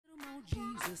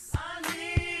Jesus. I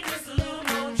need just a little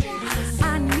more Jesus.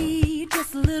 I need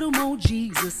just a little more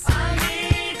Jesus. I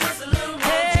need just a little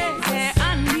more Jesus. Yeah,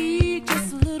 I need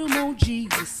just a little more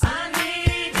Jesus. I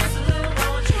need just a little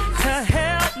more Jesus to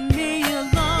help me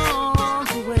along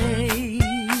the way.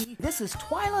 This is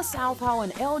Twyla Southall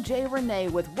and LJ Renee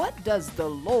with What Does the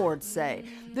Lord Say?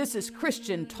 This is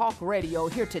Christian Talk Radio,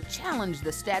 here to challenge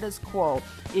the status quo.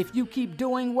 If you keep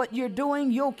doing what you're doing,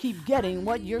 you'll keep getting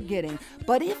what you're getting.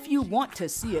 But if you want to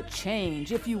see a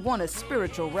change, if you want a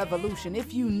spiritual revolution,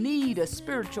 if you need a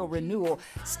spiritual renewal,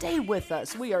 stay with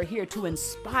us. We are here to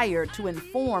inspire, to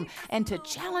inform, and to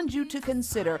challenge you to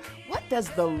consider, what does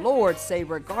the Lord say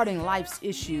regarding life's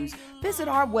issues? Visit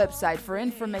our website for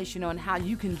information on how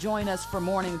you can join us for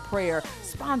morning prayer,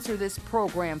 sponsor this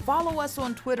program, follow us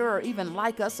on Twitter, or even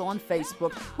like us on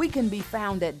Facebook. We can be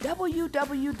found at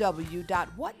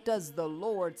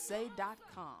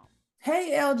www.whatdoesthelordsay.com.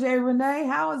 Hey, LJ Renee,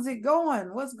 how is it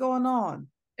going? What's going on?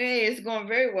 Hey, it's going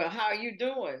very well. How are you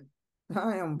doing?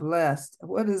 I am blessed.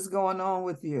 What is going on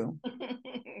with you? Well,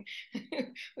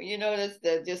 you notice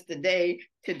that just today,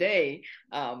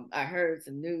 I heard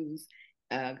some news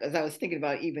because I was thinking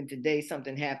about even today,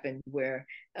 something happened where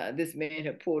this man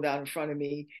had pulled out in front of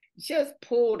me, just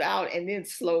pulled out and then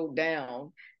slowed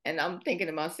down. And I'm thinking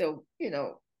to myself,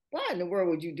 why in the world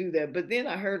would you do that? But then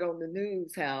I heard on the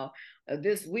news how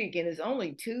this week, and it's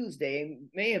only Tuesday,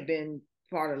 may have been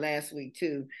part of last week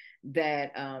too,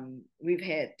 that we've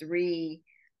had 3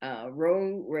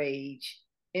 road rage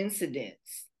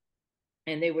incidents.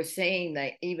 And they were saying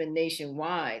that even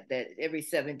nationwide, that every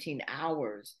 17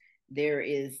 hours, there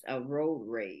is a road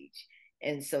rage.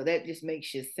 And so that just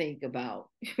makes you think about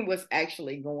what's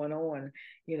actually going on.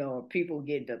 People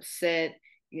getting upset,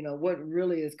 what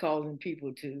really is causing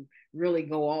people to really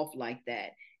go off like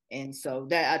that. And so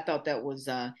that, I thought that was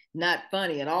not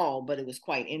funny at all, but it was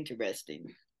quite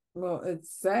interesting. Well,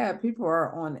 it's sad. People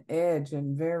are on edge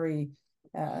and very,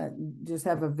 just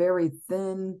have a very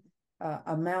thin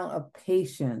amount of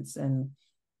patience. And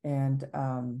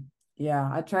yeah,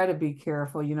 I try to be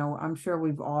careful. I'm sure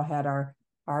we've all had our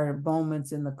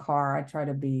moments in the car. I try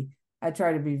to be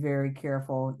very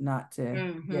careful not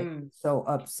to get so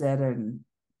upset and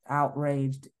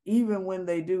outraged, even when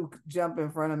they do jump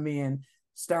in front of me and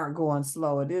start going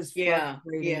slow. It is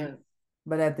frustrating. Yeah.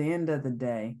 But at the end of the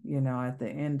day,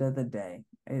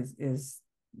 is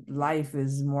life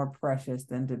is more precious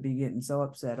than to be getting so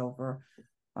upset over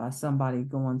somebody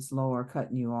going slow or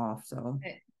cutting you off. So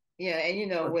yeah,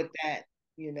 and with that,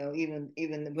 even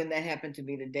when that happened to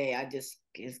me today, I just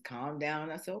calmed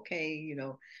down. I said, okay,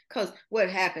 because what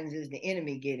happens is the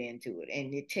enemy get into it,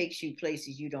 and it takes you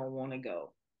places you don't want to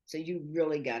go. So you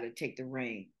really got to take the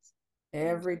reins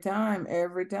every time.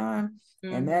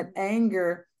 And that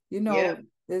anger, is like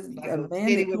a man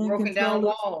city that with can't broken down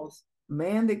control walls.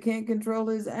 Man that can't control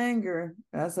his anger,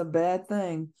 that's a bad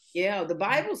thing. Yeah, the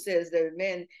Bible says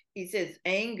that he says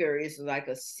anger is like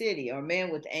a city, or a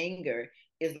man with anger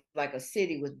is like a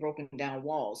city with broken down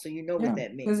walls. So what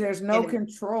that means. Because there's no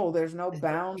control, there's no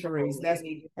boundaries.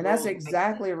 That's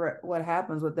exactly what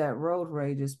happens with that road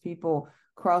rage, is people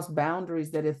cross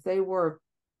boundaries that if they were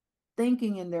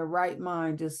thinking in their right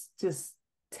mind, just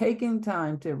taking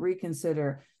time to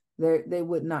reconsider, they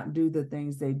would not do the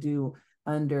things they do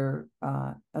under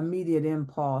immediate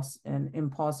impulse and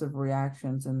impulsive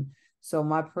reactions. And so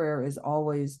my prayer is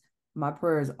always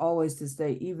to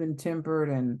stay even tempered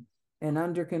and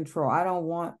under control. I don't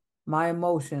want my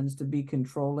emotions to be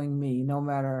controlling me, no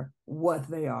matter what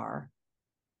they are.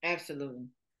 Absolutely.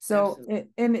 So,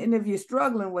 and if you're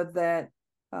struggling with that,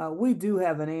 we do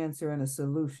have an answer and a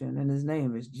solution, and his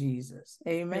name is Jesus.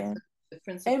 Amen.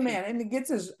 Amen. And it gets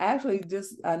us actually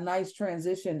just a nice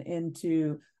transition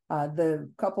into the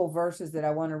couple verses that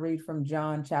I want to read from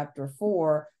John chapter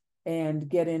 4 and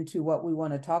get into what we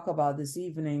want to talk about this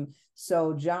evening.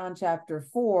 So John chapter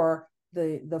 4,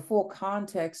 the full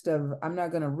context of, I'm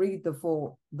not going to read the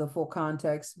full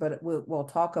context, but we'll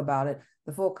talk about it.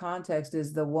 The full context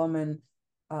is the woman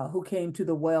who came to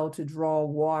the well to draw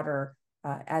water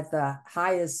at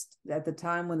the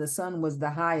time when the sun was the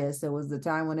highest. It was the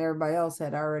time when everybody else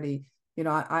had already,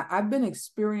 I've been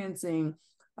experiencing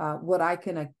what I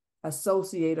can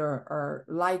associate or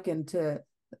liken to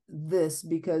this,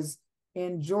 because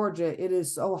in Georgia, it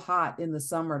is so hot in the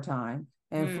summertime,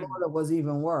 and Florida was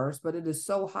even worse, but it is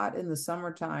so hot in the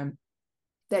summertime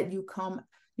that you come,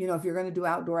 if you're going to do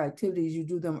outdoor activities, you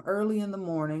do them early in the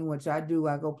morning, which I do.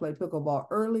 I go play pickleball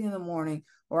early in the morning,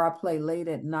 or I play late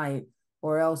at night,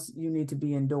 or else you need to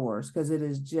be indoors because it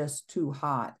is just too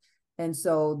hot. And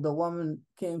so the woman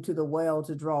came to the well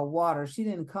to draw water. She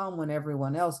didn't come when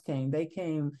everyone else came. They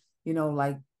came,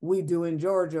 like we do in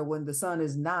Georgia when the sun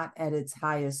is not at its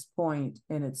highest point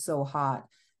and it's so hot.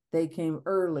 They came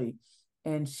early.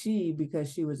 And she,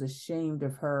 because she was ashamed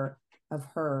of her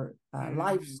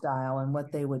lifestyle and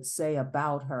what they would say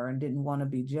about her and didn't want to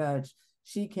be judged,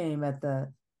 she came at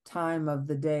the time of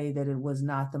the day that it was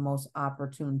not the most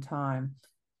opportune time.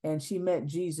 And she met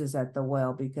Jesus at the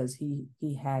well because he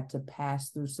had to pass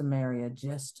through Samaria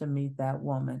just to meet that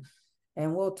woman.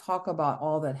 And we'll talk about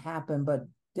all that happened, but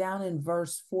down in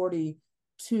verse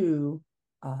 42,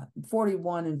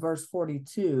 41 and verse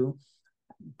 42,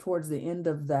 towards the end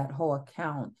of that whole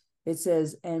account, it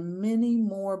says, and many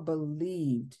more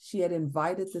believed. She had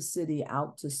invited the city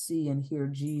out to see and hear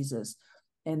Jesus,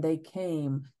 and they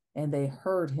came and they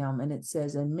heard him. And it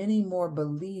says, and many more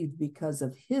believed because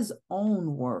of his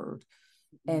own word,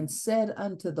 and said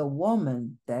unto the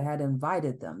woman that had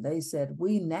invited them, they said,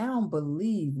 we now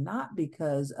believe not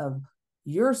because of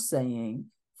your saying,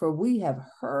 for we have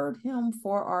heard him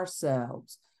for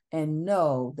ourselves, and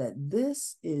know that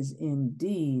this is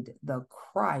indeed the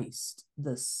Christ,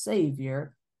 the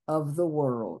Savior of the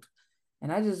world.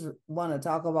 And I just want to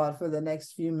talk about for the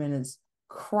next few minutes,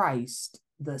 Christ,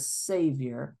 the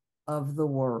Savior of the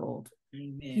world.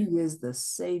 Amen. He is the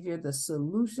Savior, the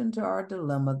solution to our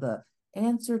dilemma, the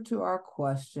answer to our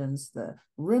questions, the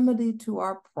remedy to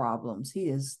our problems. He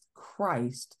is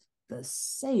Christ, the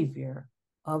Savior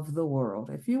of the world.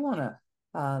 If you want to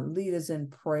lead us in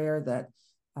prayer,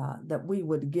 that we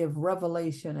would give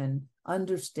revelation and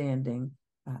understanding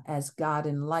as God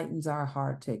enlightens our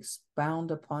heart to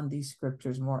expound upon these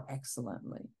scriptures more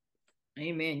excellently.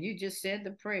 Amen. You just said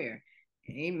the prayer.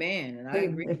 Amen. And I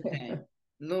agree with that.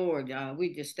 Lord,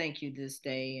 we just thank you this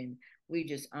day, and we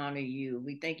just honor you.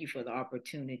 We thank you for the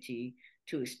opportunity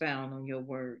to expound on your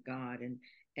word, God.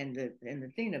 And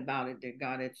the thing about it, that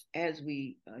God, it's as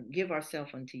we give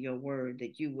ourselves unto your word,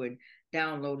 that you would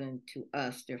download into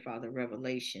us, dear Father,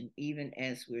 revelation, even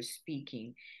as we're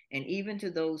speaking, and even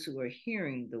to those who are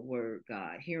hearing the word,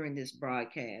 God, hearing this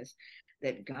broadcast,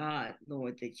 that God,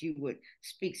 Lord, that you would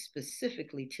speak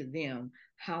specifically to them,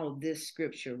 how this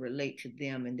scripture relate to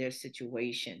them and their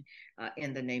situation,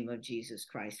 in the name of Jesus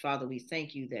Christ. Father, we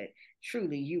thank you that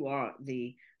truly you are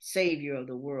the Savior of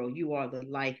the world. You are the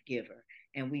life giver.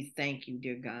 And we thank you,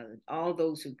 dear God, that all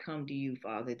those who come to you,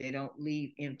 Father, they don't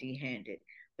leave empty handed,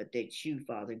 but that you,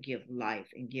 Father, give life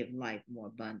and give life more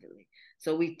abundantly.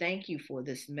 So we thank you for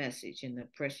this message in the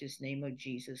precious name of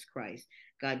Jesus Christ.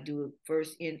 God, do it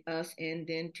first in us and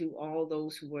then to all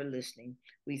those who are listening.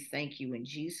 We thank you in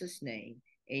Jesus' name.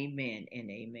 Amen and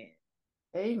amen.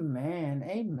 Amen.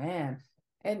 Amen.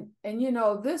 And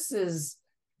this is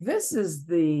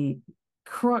the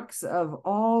crux of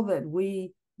all that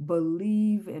we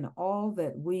believe and all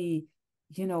that we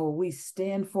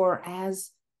stand for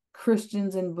as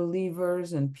Christians and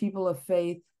believers and people of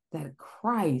faith, that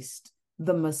Christ,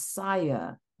 the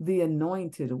Messiah, the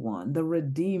anointed one, the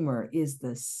Redeemer, is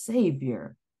the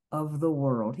Savior of the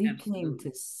world. He Absolutely. came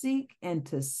to seek and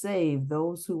to save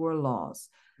those who were lost.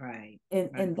 Right.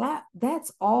 And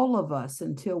that's all of us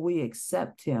until we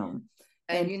accept him.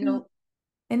 And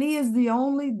he is the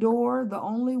only door, the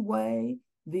only way,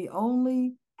 the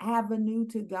only avenue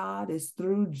to God is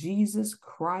through Jesus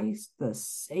Christ, the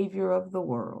Savior of the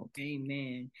world.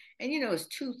 Amen. And it's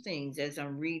two things as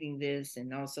I'm reading this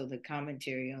and also the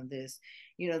commentary on this.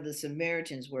 The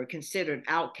Samaritans were considered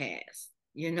outcasts,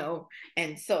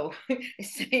 and so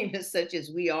same as such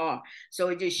as we are. So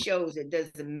it just shows it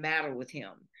doesn't matter with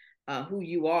him who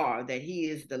you are, that he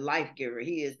is the life giver,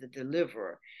 he is the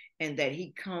deliverer, and that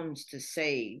he comes to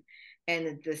save.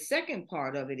 And the second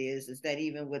part of it is that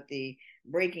even with the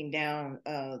breaking down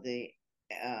of the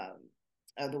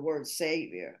word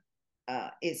Savior,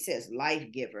 it says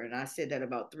life giver. And I said that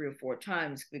about 3 or 4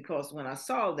 times because when I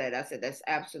saw that, I said, that's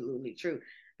absolutely true.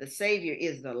 The Savior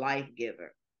is the life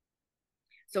giver.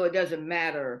 So it doesn't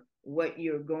matter what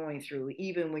you're going through.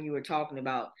 Even when you were talking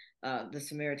about the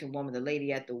Samaritan woman, the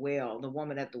lady at the well, the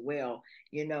woman at the well,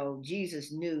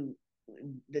 Jesus knew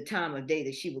the time of day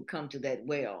that she would come to that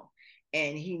well.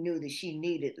 And he knew that she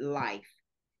needed life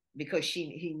because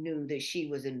he knew that she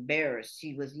was embarrassed.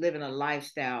 She was living a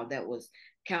lifestyle that was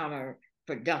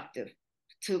counterproductive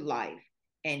to life.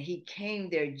 And he came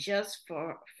there just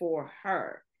for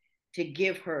her, to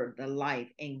give her the life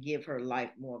and give her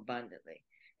life more abundantly.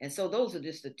 And so those are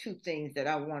just the two things that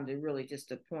I wanted to really just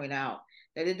to point out,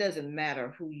 that it doesn't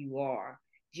matter who you are.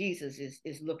 Jesus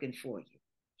is looking for you.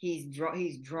 He's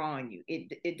drawing you.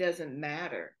 It doesn't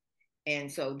matter.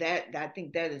 And so that, I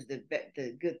think that is the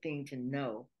good thing to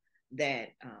know, that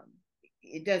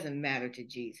it doesn't matter to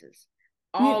Jesus.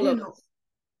 You, All you of know, us.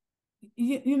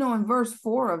 you know, in verse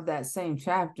 4 of that same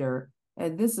chapter,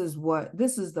 and this is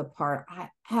the part I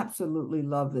absolutely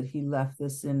love that he left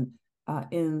this in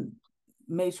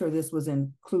made sure this was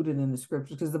included in the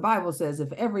scriptures, because the Bible says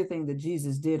if everything that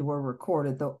Jesus did were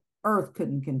recorded, the earth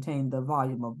couldn't contain the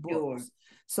volume of books. Sure.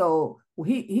 So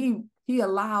he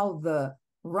allowed the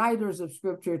writers of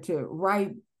scripture to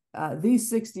write these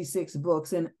 66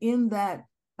 books, and in that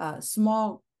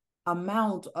small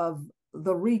amount of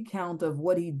the recount of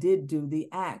what he did do, the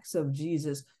acts of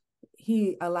Jesus,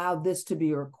 he allowed this to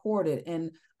be recorded.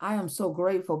 And I am so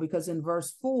grateful, because in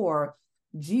verse 4,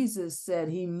 Jesus said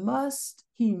he must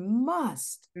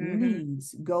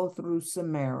needs go through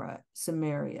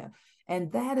Samaria.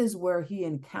 And that is where he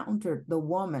encountered the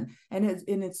woman. And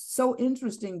it's so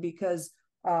interesting because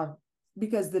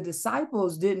the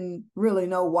disciples didn't really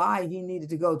know why he needed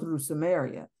to go through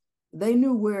Samaria. They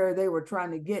knew where they were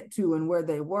trying to get to and where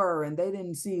they were, and they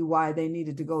didn't see why they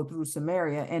needed to go through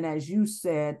Samaria. And as you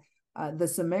said, the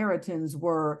Samaritans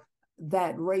were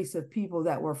that race of people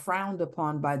that were frowned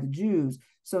upon by the Jews.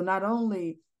 So not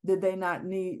only did they not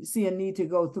see a need to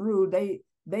go through,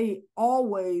 they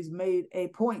always made a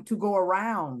point to go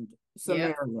around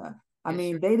Samaria. Yep. I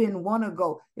mean, they didn't want to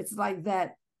go. It's like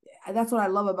that. That's what I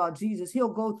love about Jesus.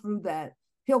 He'll go through that.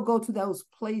 He'll go to those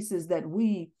places that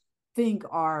we think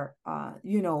are,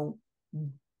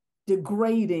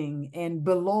 degrading and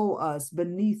below us,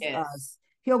 beneath us.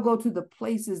 He'll go to the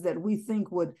places that we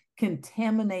think would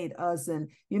contaminate us. And,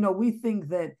 we think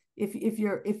that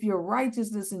if your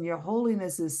righteousness and your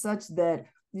holiness is such that,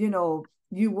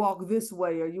 you walk this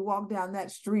way or you walk down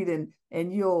that street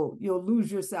and you'll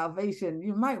lose your salvation,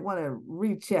 you might want to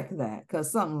recheck that,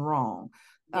 because something's wrong.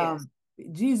 Yes.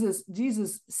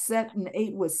 Jesus sat and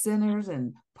ate with sinners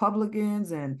and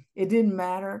publicans, and it didn't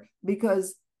matter,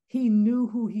 because he knew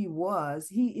who he was.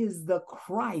 He is the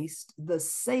Christ, the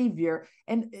Savior.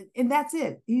 And that's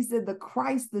it. He said, the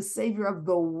Christ, the Savior of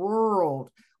the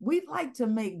world. We'd like to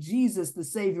make Jesus the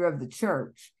Savior of the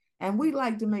church. And we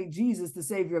like to make Jesus the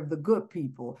Savior of the good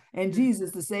people, and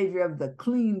Jesus the Savior of the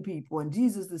clean people, and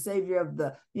Jesus the Savior of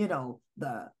the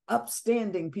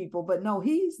upstanding people. But no,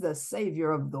 he's the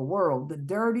Savior of the world, the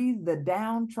dirty, the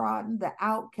downtrodden, the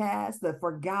outcast, the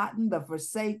forgotten, the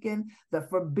forsaken, the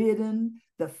forbidden,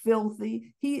 the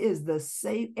filthy. He is the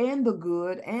safe and the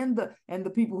good, and the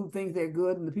people who think they're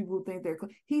good and the people who think they're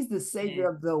clean. He's the Savior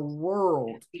of the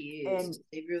world. He is. And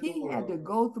he had to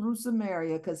go through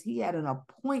Samaria because he had an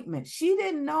appointment. She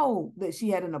didn't know that she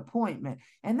had an appointment.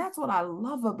 And that's what I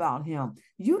love about him.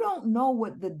 You don't know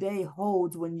what the day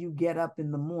holds when you get up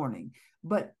in the morning,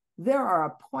 but there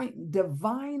are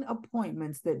divine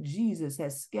appointments that Jesus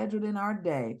has scheduled in our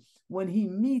day when he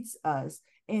meets us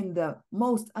in the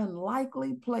most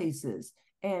unlikely places,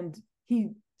 and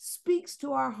he speaks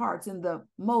to our hearts in the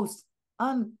most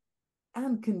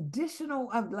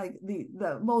unconditional of, like,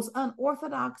 the most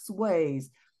unorthodox ways,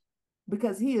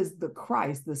 because he is the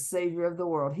Christ, the Savior of the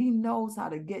world. He knows how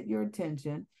to get your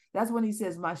attention. That's when he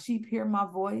says, my sheep hear my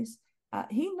voice.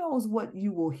 He knows what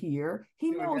you will hear.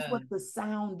 He knows what the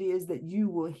sound is that you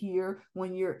will hear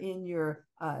when you're in your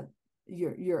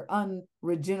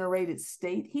unregenerated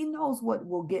state. He knows what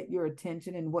will get your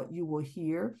attention and what you will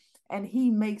hear. And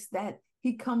he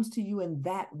comes to you in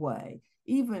that way.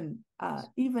 Even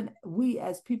we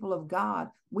as people of God,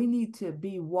 we need to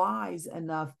be wise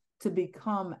enough to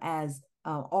become as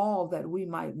all that we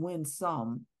might win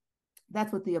some.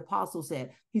 That's what the apostle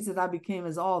said. He said, I became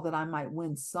as all that I might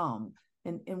win some.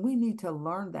 And we need to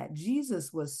learn that. Jesus,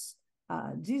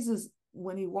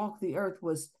 when he walked the earth,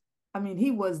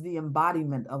 he was the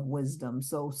embodiment of wisdom.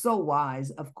 So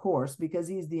wise, of course, because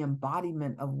he's the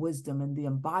embodiment of wisdom and the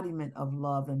embodiment of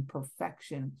love and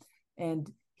perfection.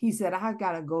 And he said, I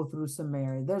got to go through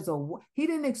Samaria. He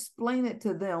didn't explain it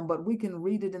to them, but we can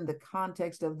read it in the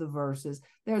context of the verses.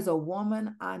 There's a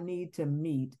woman I need to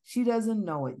meet. She doesn't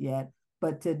know it yet,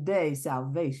 but today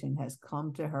salvation has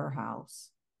come to her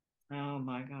house. Oh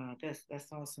my God,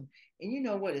 that's awesome. And you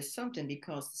know what? It's something,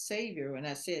 because the Savior, and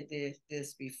I said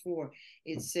this before,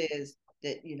 it says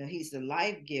that, he's the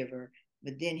life giver,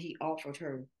 but then he offered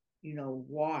her,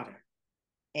 water.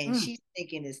 And she's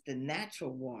thinking it's the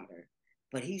natural water,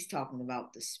 but he's talking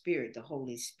about the Spirit, the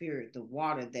Holy Spirit, the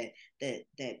water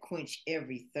that quench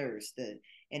every thirst.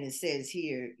 And it says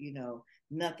here,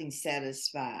 nothing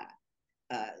satisfied.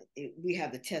 We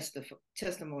have the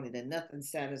testimony that nothing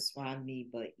satisfied me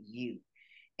but you.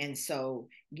 And so,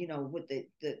 with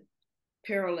the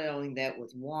paralleling that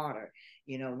with water,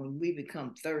 when we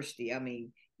become thirsty,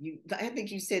 I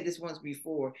think you said this once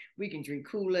before. We can drink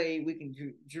Kool-Aid, we can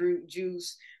drink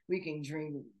juice, we can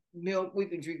drink milk, we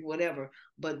can drink whatever,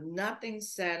 but nothing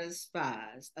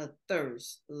satisfies a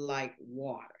thirst like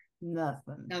water.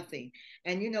 Nothing.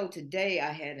 And today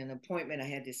I had an appointment. I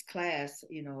had this class,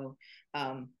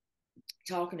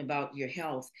 talking about your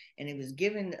health, and it was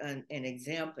given an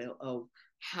example of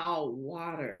how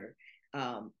water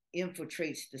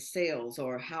infiltrates the cells,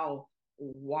 or how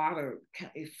water,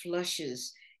 it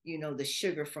flushes the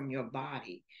sugar from your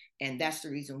body. And that's the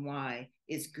reason why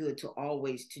it's good to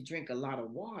always to drink a lot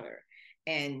of water.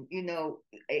 And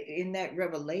in that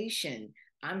revelation,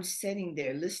 I'm sitting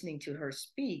there listening to her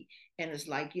speak, and it's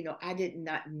like, I did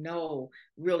not know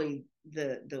really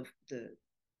the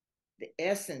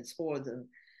essence, or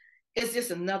it's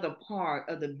just another part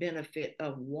of the benefit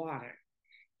of water.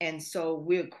 And so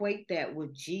we equate that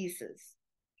with Jesus.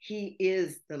 He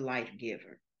is the life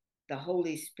giver. The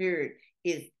Holy Spirit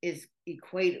is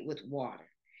equated with water.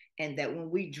 And that when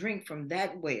we drink from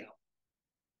that well,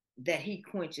 that he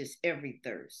quenches every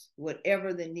thirst.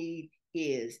 Whatever the need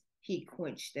is, he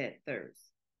quenched that thirst.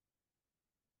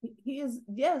 He is,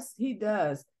 yes, he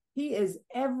does. He is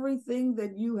everything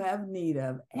that you have need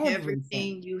of.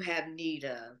 Everything you have need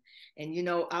of. And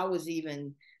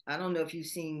I don't know if you've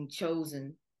seen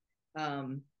Chosen.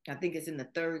 I think it's in the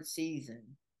 3rd season.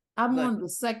 I'm on the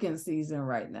 2nd season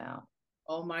right now.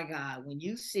 Oh my God. When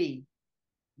you see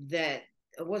that,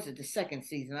 was it the 2nd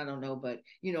season? I don't know, but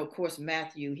of course,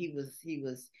 Matthew,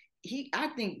 I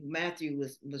think Matthew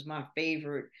was my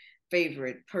favorite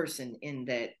person in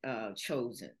that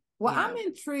Chosen. Well, I'm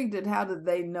intrigued at how did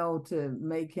they know to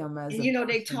make him as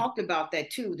they talked about that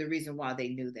too, the reason why they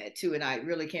knew that too, and I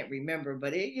really can't remember,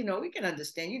 but we can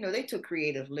understand, they took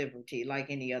creative liberty like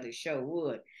any other show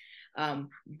would.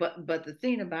 But the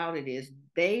thing about it is,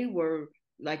 they were,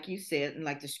 like you said, and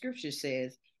like the scripture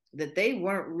says, that they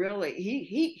weren't really,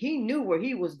 he knew where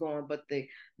he was going, but the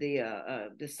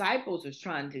disciples was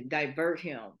trying to divert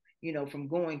him, from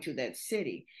going to that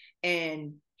city.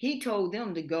 And he told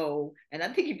them to go, and I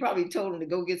think he probably told them to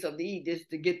go get something to eat just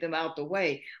to get them out the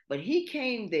way. But he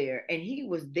came there, and he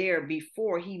was there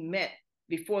before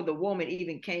the woman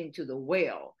even came to the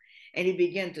well. And he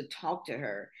began to talk to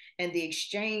her. And the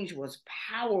exchange was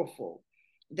powerful,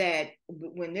 that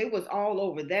when it was all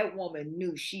over, that woman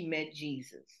knew she met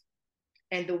Jesus.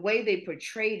 And the way they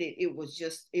portrayed it, it was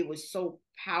so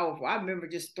powerful. I remember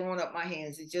just throwing up my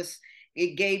hands.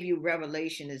 It gave you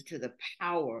revelation as to the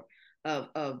power of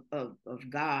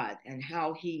God, and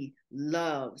how he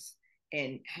loves,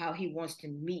 and how he wants to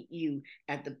meet you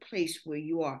at the place where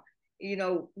you are.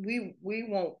 We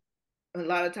won't a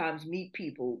lot of times meet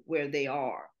people where they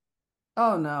are.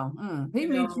 Oh no. He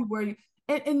meets you where you,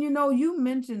 and you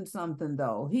mentioned something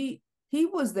though. He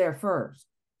was there first.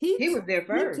 He was there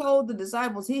first. He told the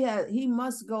disciples he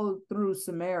must go through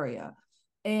Samaria,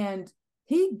 and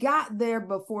he got there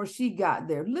before she got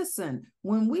there. Listen,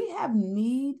 when we have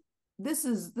need, this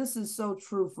is so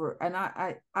true and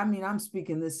I mean, I'm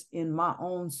speaking this in my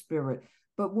own spirit,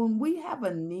 but when we have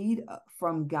a need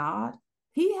from God,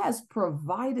 he has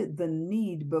provided the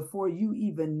need before you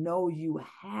even know you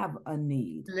have a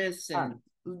need. Listen.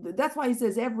 That's why he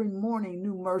says, every morning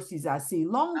new mercies I see.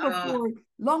 Long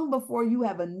before you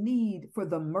have a need for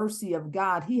the mercy of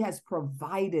God, he has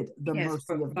provided the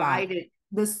mercy of God.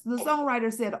 The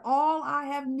songwriter said, all I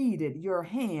have needed, your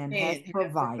hand has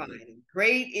provided.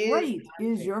 Great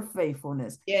is your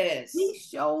faithfulness. Yes. He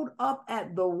showed up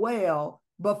at the well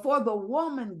before the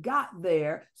woman got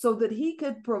there, so that he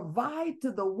could provide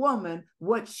to the woman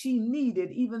what she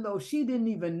needed, even though she didn't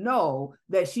even know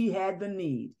that she had the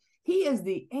need. He is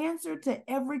the answer to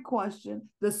every question,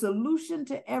 the solution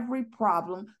to every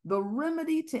problem, the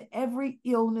remedy to every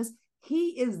illness.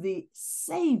 He is the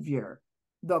Savior,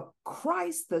 the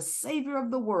Christ, the Savior of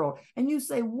the world. And you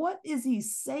say, what is he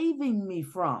saving me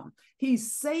from?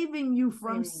 He's saving you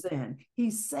from sin.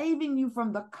 He's saving you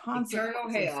from the consequences. Eternal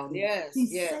hell, yes.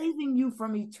 He's saving you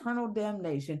from eternal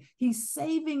damnation. He's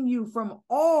saving you from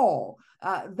all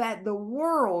that the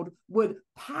world would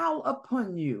pile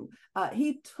upon you.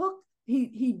 He took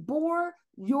your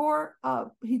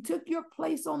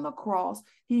place on the cross.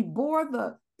 He bore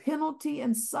the penalty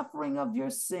and suffering of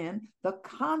your sin, the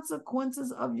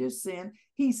consequences of your sin.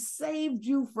 He saved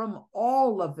you from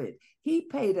all of it. He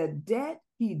paid a debt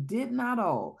he did not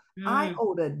owe. I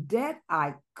owed a debt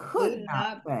I could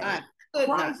not pay.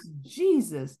 Christ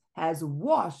Jesus has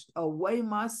washed away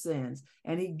my sins,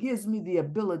 and he gives me the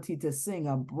ability to sing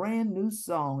a brand new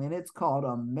song, and it's called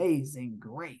Amazing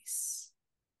Grace.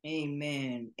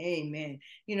 Amen. Amen.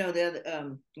 The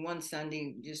other one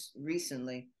Sunday, just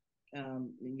recently, the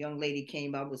young lady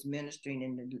came. I was ministering,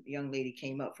 and the young lady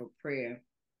came up for prayer.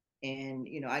 And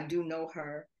I do know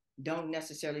her. Don't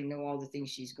necessarily know all the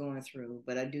things she's going through,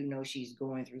 but I do know she's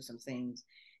going through some things.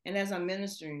 And as I'm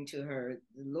ministering to her,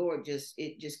 the Lord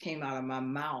it just came out of my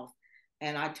mouth.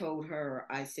 And I told her,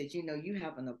 I said, you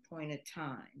have an appointed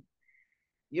time.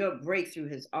 Your breakthrough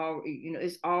has already,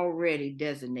 it's already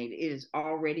designated. It is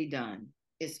already done.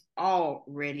 It's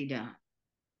already done.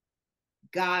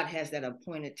 God has that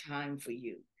appointed time for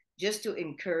you, just to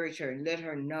encourage her and let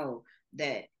her know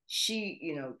that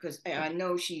she, because I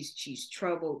know she's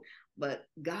troubled, but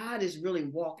God is really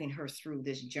walking her through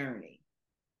this journey.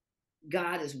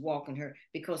 God is walking her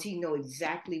because he knows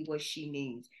exactly what she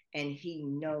needs. And he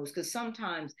knows, because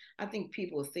sometimes I think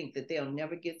people think that they'll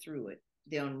never get through it.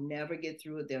 They'll never get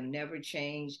through it. They'll never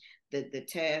change. The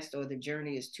task or the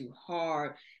journey is too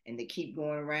hard, and they keep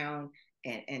going around.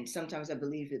 And sometimes I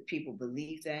believe that people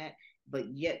believe that, but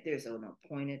yet there's an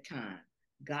appointed time.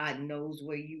 God knows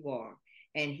where you are,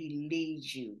 and he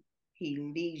leads you. He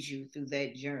leads you through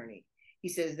that journey. He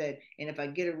says that, and if I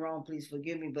get it wrong, please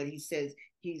forgive me, but he says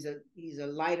he's a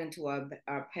light unto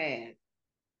our path.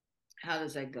 How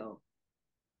does that go?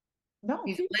 No,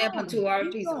 He's keep a lamp going. unto our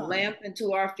Keep he's a going. lamp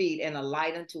unto our feet and a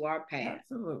light unto our path.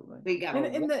 Absolutely. We got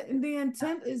and the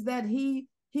intent is that he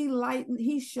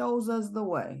shows us the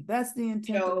way. That's the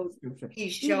intent of the scripture.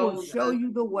 He will show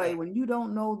you the way. When you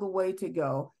don't know the way to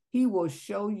go, he will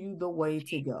show you the way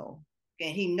to go.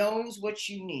 And he knows what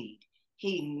you need.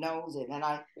 He knows it. And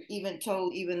I even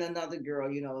told another girl,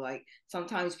 like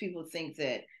sometimes people think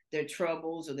that their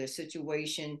troubles or their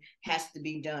situation has to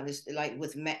be done. It's like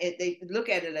they look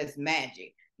at it as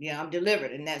magic. I'm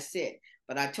delivered and that's it.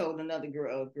 But I told another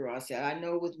girl, I said, I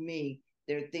know with me,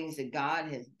 there are things that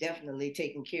God has definitely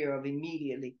taken care of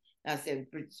immediately. I said,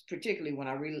 particularly when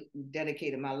I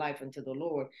dedicated my life unto the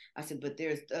Lord, I said, but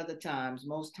there's other times,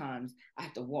 most times, I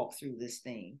have to walk through this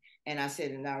thing. And I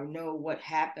said, and I know what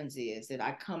happens is that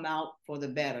I come out for the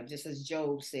better. Just as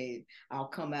Job said, I'll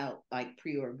come out like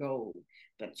pure gold.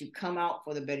 But you come out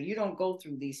for the better. You don't go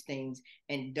through these things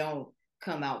and don't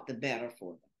come out the better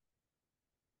for them.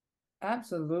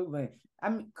 Absolutely. I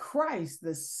mean, Christ,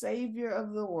 the Savior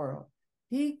of the world,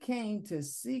 he came to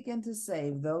seek and to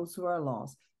save those who are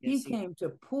lost. Yes, he came to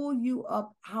pull you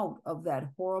up out of that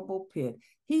horrible pit.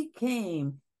 He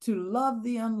came to love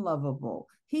the unlovable.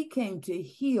 He came to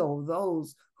heal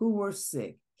those who were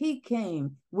sick. He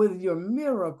came with your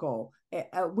miracle,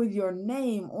 with your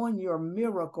name on your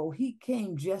miracle. He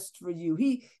came just for you.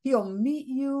 He'll meet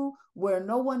you where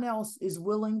no one else is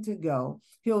willing to go.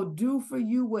 He'll do for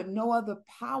you what no other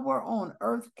power on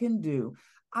earth can do.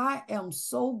 I am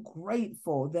so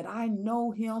grateful that I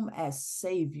know him as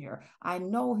Savior. I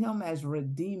know him as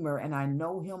Redeemer, and I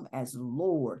know him as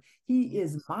Lord. He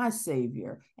is my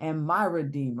Savior and my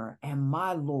Redeemer and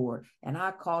my Lord. And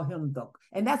I call him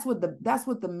and that's what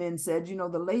the men said.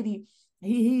 The lady,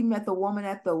 he met the woman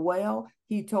at the well.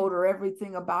 He told her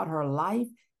everything about her life.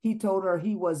 He told her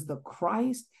he was the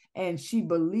Christ, and she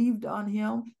believed on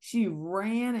him. She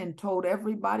ran and told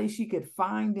everybody she could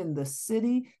find in the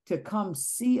city to come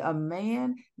see a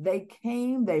man. They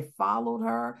came, they followed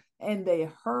her, and they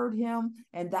heard him.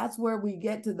 And that's where we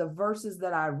get to the verses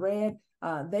that I read.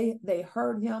 They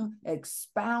heard him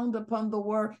expound upon the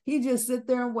word. He just sit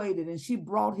there and waited, and she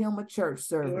brought him a church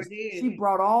service. She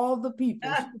brought all the people.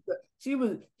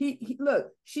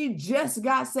 She just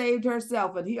got saved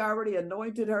herself, and he already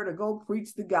anointed her to go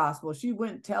preach the gospel. She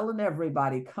went telling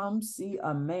everybody, come see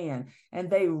a man. And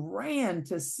they ran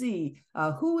to see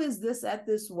who is this at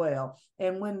this well.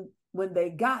 And when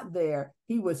they got there,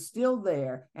 he was still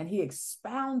there, and he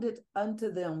expounded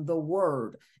unto them the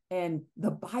word. And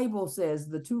the Bible says,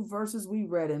 the two verses we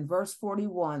read in verse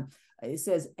 41, it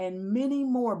says, and many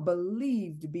more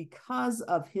believed because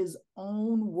of his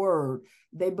own word.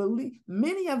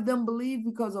 Many of them believed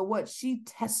because of what she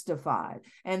testified,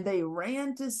 and they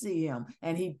ran to see him,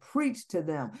 and he preached to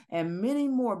them. And many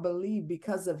more believed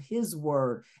because of his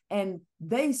word. And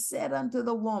they said unto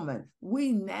the woman,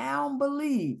 we now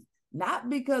believe, not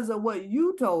because of what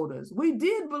you told us. We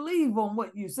did believe on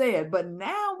what you said, but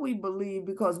now we believe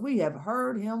because we have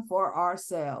heard him for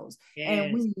ourselves. Yes.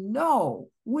 And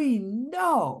we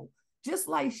know, just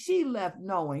like she left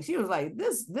knowing. She was like,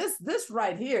 this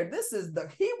right here,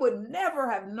 he would never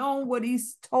have known what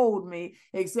he's told me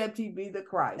except he be the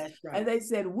Christ. That's right. And they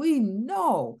said, we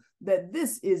know that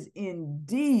this is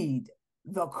indeed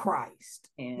the Christ,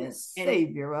 the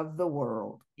Savior of the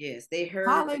world. Yes, they heard.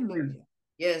 Hallelujah.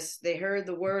 Yes, they heard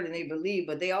the word and they believed,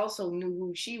 but they also knew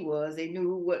who she was. They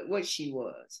knew what she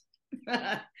was.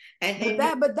 But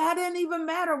that didn't even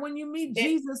matter when you meet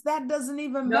Jesus. That doesn't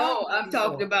even matter. No, I'm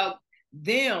talking about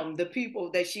them, the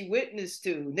people that she witnessed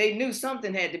to. They knew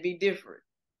something had to be different.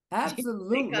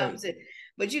 Absolutely.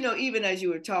 But even as you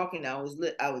were talking,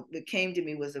 what came to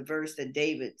me was a verse that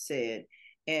David said,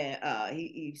 and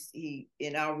he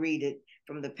and I'll read it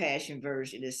from the Passion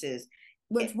Version. It says,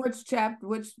 which chapter?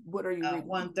 What are you reading?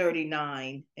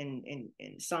 139 in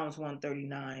Psalms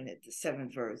 139 at the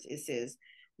 7th verse. It says,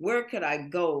 "Where could I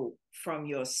go from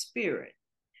your spirit?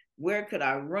 Where could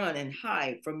I run and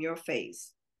hide from your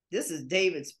face?" This is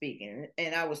David speaking.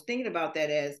 And I was thinking about that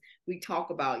as we talk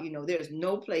about, there's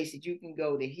no place that you can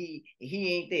go that he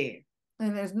ain't there.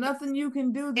 And there's nothing you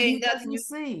can do that he doesn't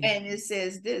see. And it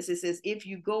says this, it says, if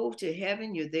you go to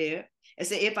heaven, you're there. It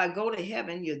says, if I go to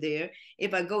heaven, you're there.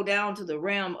 If I go down to the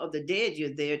realm of the dead,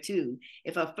 you're there too.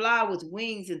 If I fly with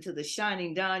wings into the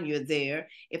shining dawn, you're there.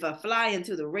 If I fly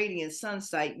into the radiant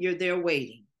sunset, you're there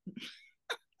waiting.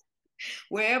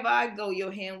 Wherever I go,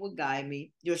 your hand will guide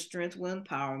me. Your strength will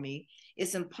empower me.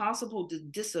 It's impossible to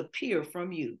disappear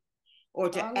from you or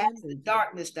to ask the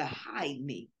darkness to hide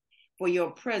me, for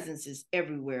your presence is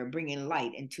everywhere, bringing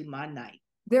light into my night.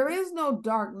 There is no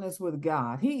darkness with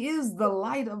God. He is the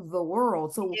light of the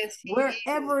world. So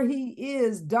wherever he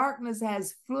is, darkness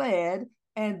has fled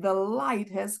and the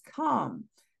light has come.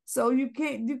 So you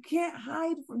can't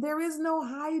hide. There is no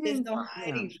hiding. There's no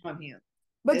hiding from him.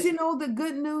 But the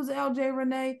good news, LJ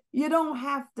Renee, you don't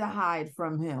have to hide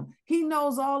from him. He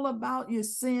knows all about your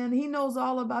sin. He knows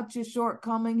all about your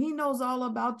shortcoming. He knows all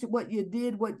about what you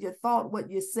did, what you thought, what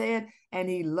you said, and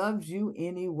he loves you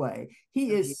anyway.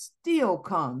 He is still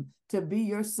come to be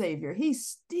your savior. He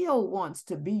still wants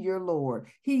to be your Lord.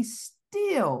 He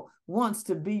still wants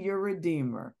to be your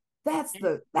redeemer. That's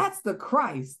the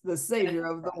Christ, the savior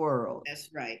of the world.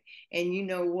 That's right. And you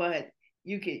know what?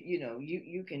 You can,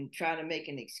 you can try to make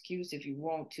an excuse if you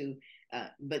want to,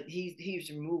 but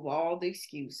he's removed all the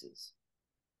excuses.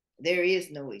 There is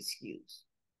no excuse.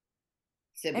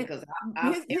 Because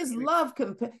his love,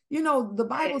 the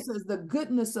Bible says the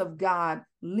goodness of God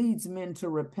leads men to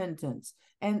repentance.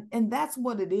 And that's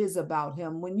what it is about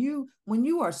him. When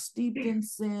you are steeped in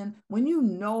sin, when you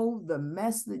know the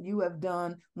mess that you have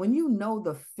done, when you know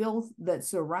the filth that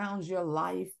surrounds your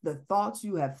life, the thoughts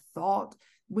you have thought,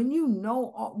 when you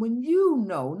know,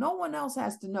 no one else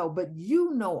has to know, but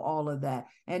you know all of that.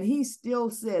 And he still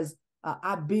says,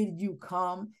 I bid you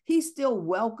come. He still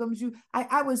welcomes you.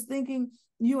 I was thinking,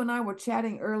 you and I were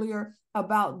chatting earlier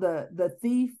about the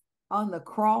thief on the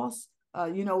cross,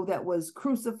 that was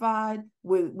crucified.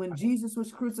 When Jesus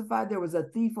was crucified, there was a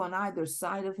thief on either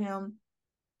side of him.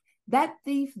 That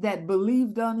thief that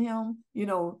believed on him,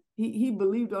 he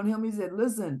believed on him. He said,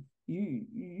 listen,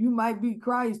 you might be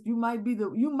Christ. You might be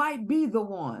the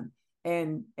one.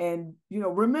 And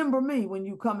remember me when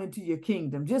you come into your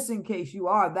kingdom, just in case you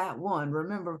are that one.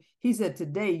 Remember, he said,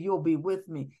 today you'll be with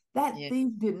me. That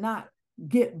thief did not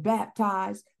get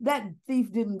baptized. That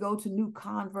thief didn't go to new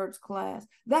converts class.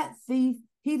 That thief,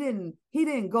 he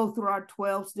didn't go through our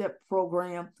 12-step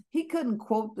program. He couldn't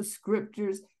quote the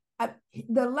scriptures.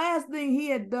 The last thing he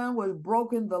had done was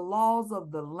broken the laws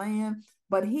of the land,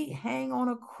 but he hung on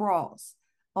a cross.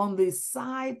 On the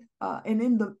side,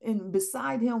 and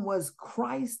beside him was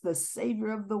Christ, the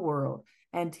Savior of the world,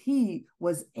 and he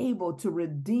was able to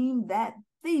redeem that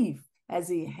thief as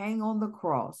he hung on the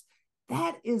cross.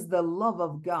 That is the love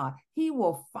of God. He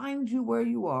will find you where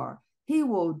you are. He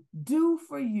will do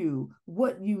for you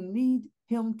what you need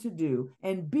him to do,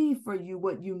 and be for you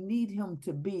what you need him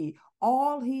to be.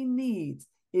 All he needs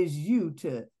is you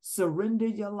to surrender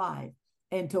your life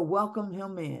and to welcome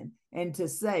him in and to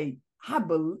say,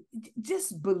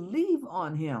 just believe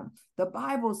on him. The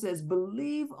Bible says,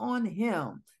 believe on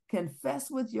him, confess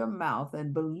with your mouth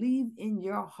and believe in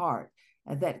your heart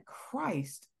that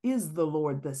Christ is the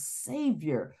Lord, the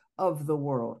Savior of the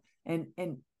world. And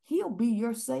he'll be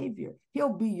your Savior.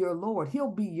 He'll be your Lord.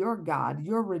 He'll be your God,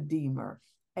 your Redeemer.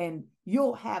 And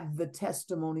you'll have the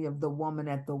testimony of the woman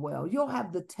at the well. You'll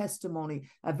have the testimony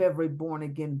of every born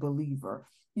again believer.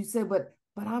 You say, but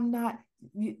I'm not.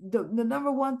 The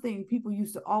number one thing people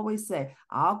used to always say,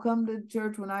 I'll come to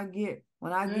church when I get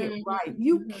right.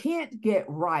 You can't get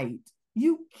right.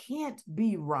 You can't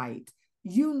be right.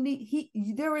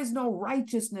 There is no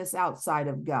righteousness outside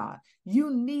of God.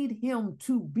 You need him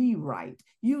to be right.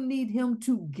 You need him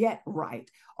to get right.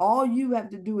 All you have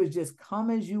to do is just come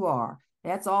as you are.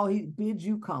 That's all he bids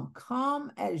you come.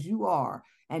 Come as you are,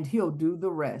 and he'll do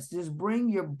the rest. Just bring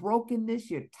your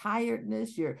brokenness, your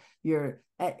tiredness, your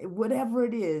whatever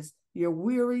it is, your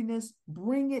weariness,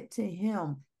 bring it to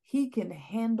him. He can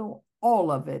handle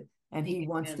all of it. and he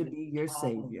wants to be your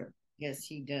Savior. Yes,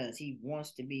 he does. He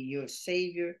wants to be your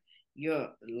Savior, your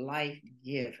life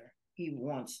giver. He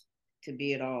wants to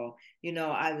be it all.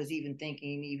 I was even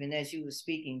thinking, even as you were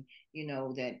speaking,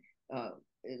 that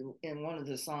in one of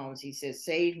the Psalms, he says,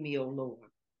 "Save me, O Lord,"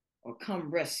 or "Come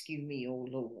rescue me, O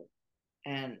Lord."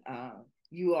 And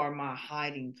you are my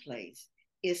hiding place.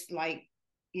 It's like,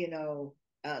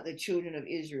 the children of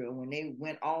Israel, when they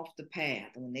went off the path,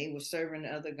 when they were serving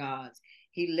other gods,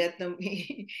 he let them,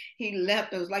 he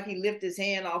left, it was like he lifted his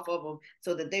hand off of them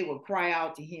so that they would cry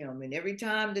out to him. And every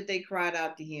time that they cried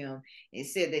out to him, it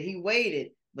said that he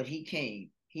waited, but he came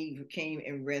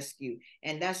and rescued.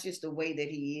 And that's just the way that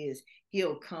he is.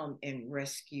 He'll come and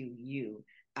rescue you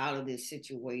out of this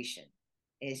situation.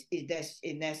 That's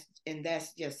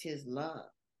just his love.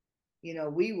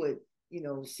 We would,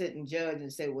 sit and judge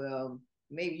and say, well,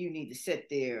 maybe you need to sit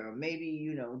there, or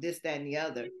maybe, this, that, and the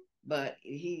other. But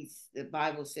the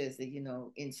Bible says that,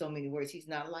 in so many words, he's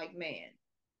not like man.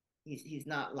 He's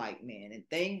not like man. And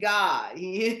thank God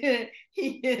he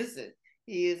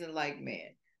isn't like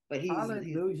man. But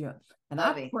hallelujah. And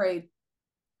loving. I pray,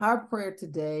 our prayer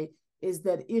today is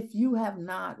that if you have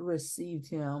not received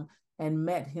him and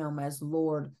met him as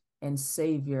Lord and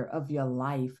Savior of your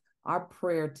life, our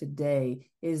prayer today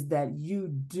is that you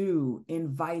do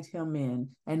invite him in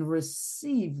and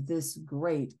receive this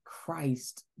great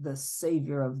Christ, the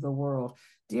Savior of the world.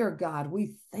 Dear God,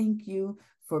 we thank you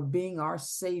for being our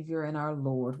Savior and our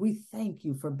Lord. We thank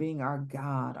you for being our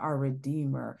God, our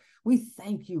Redeemer. We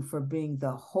thank you for being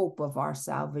the hope of our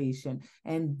salvation.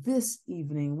 And this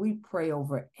evening, we pray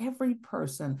over every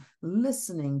person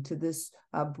listening to this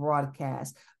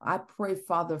broadcast. I pray,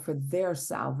 Father, for their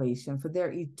salvation, for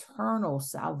their eternal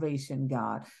salvation,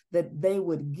 God, that they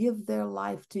would give their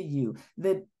life to you,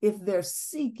 that if they're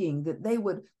seeking, that they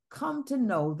would come to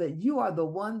know that you are the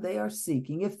one they are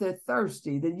seeking. If they're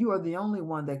thirsty, that you are the only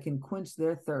one that can quench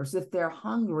their thirst. If they're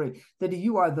hungry, that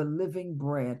you are the living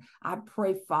bread. I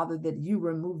pray, Father, that you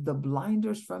remove the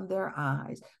blinders from their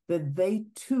eyes, that they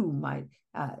too might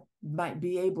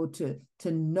be able to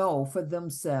know for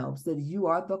themselves that you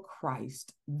are the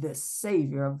Christ, the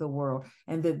Savior of the world,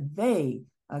 and that they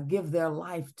give their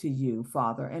life to you,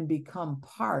 Father, and become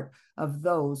part of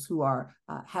those who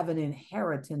have an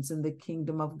inheritance in the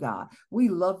kingdom of God. We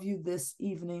love you this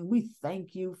evening. We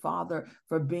thank you, Father,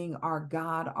 for being our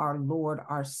God, our Lord,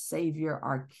 our Savior,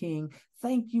 our King.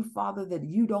 Thank you, Father, that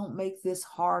you don't make this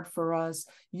hard for us.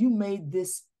 You made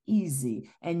this easy,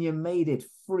 and you made it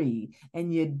free,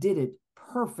 and you did it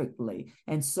perfectly.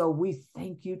 And so we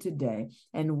thank you today.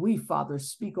 And we, Father,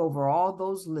 speak over all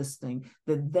those listening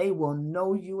that they will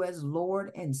know you as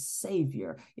Lord and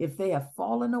Savior. If they have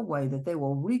fallen away, that they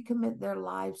will recommit their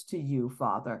lives to you,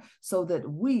 Father, so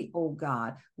that we, oh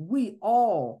God, we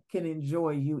all can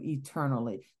enjoy you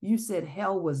eternally. You said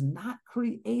hell was not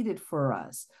created for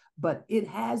us, but it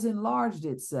has enlarged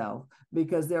itself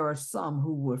because there are some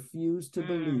who refuse to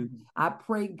believe. I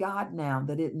pray, God, now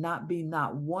that it not be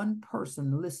not one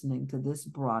person listening to this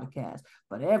broadcast,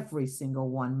 but every single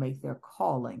one make their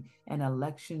calling and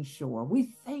election sure.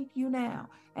 We thank you now,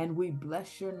 and we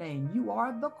bless your name. You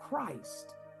are the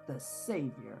Christ, the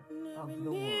Savior of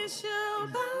the world.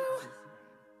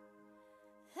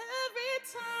 Every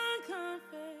tongue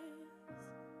confess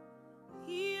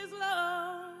he is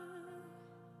Lord.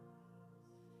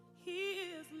 He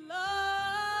is Lord,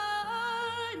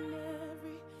 and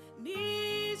every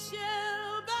knee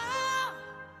shall bow,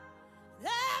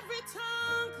 every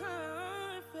tongue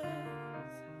confess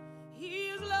he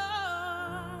is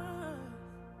Lord.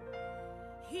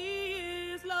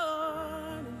 He is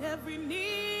Lord, and every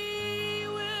knee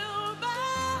will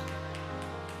bow,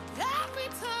 every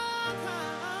tongue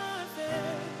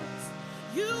confess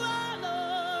you are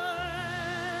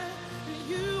Lord,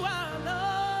 you are Lord.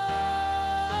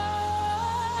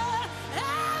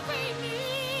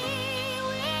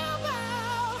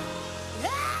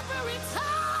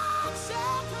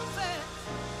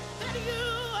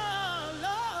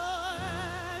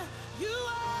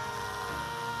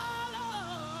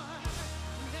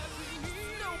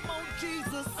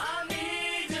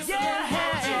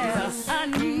 Jesus. I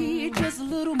need just a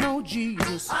little more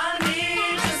Jesus. I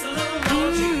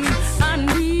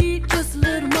need just a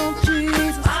little more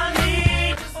Jesus. I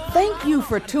need. Thank you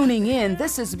for tuning in.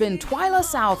 This has been Twyla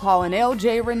Southall and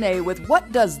LJ Renee with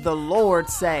What Does the Lord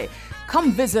Say?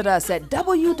 Come visit us at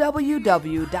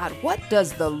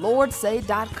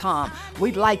www.whatdoesthelordsay.com.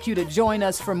 We'd like you to join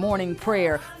us for morning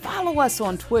prayer. Follow us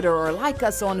on Twitter or like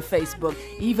us on Facebook.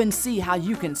 Even see how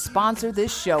you can sponsor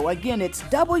this show. Again, it's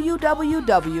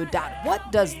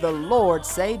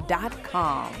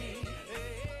www.whatdoesthelordsay.com.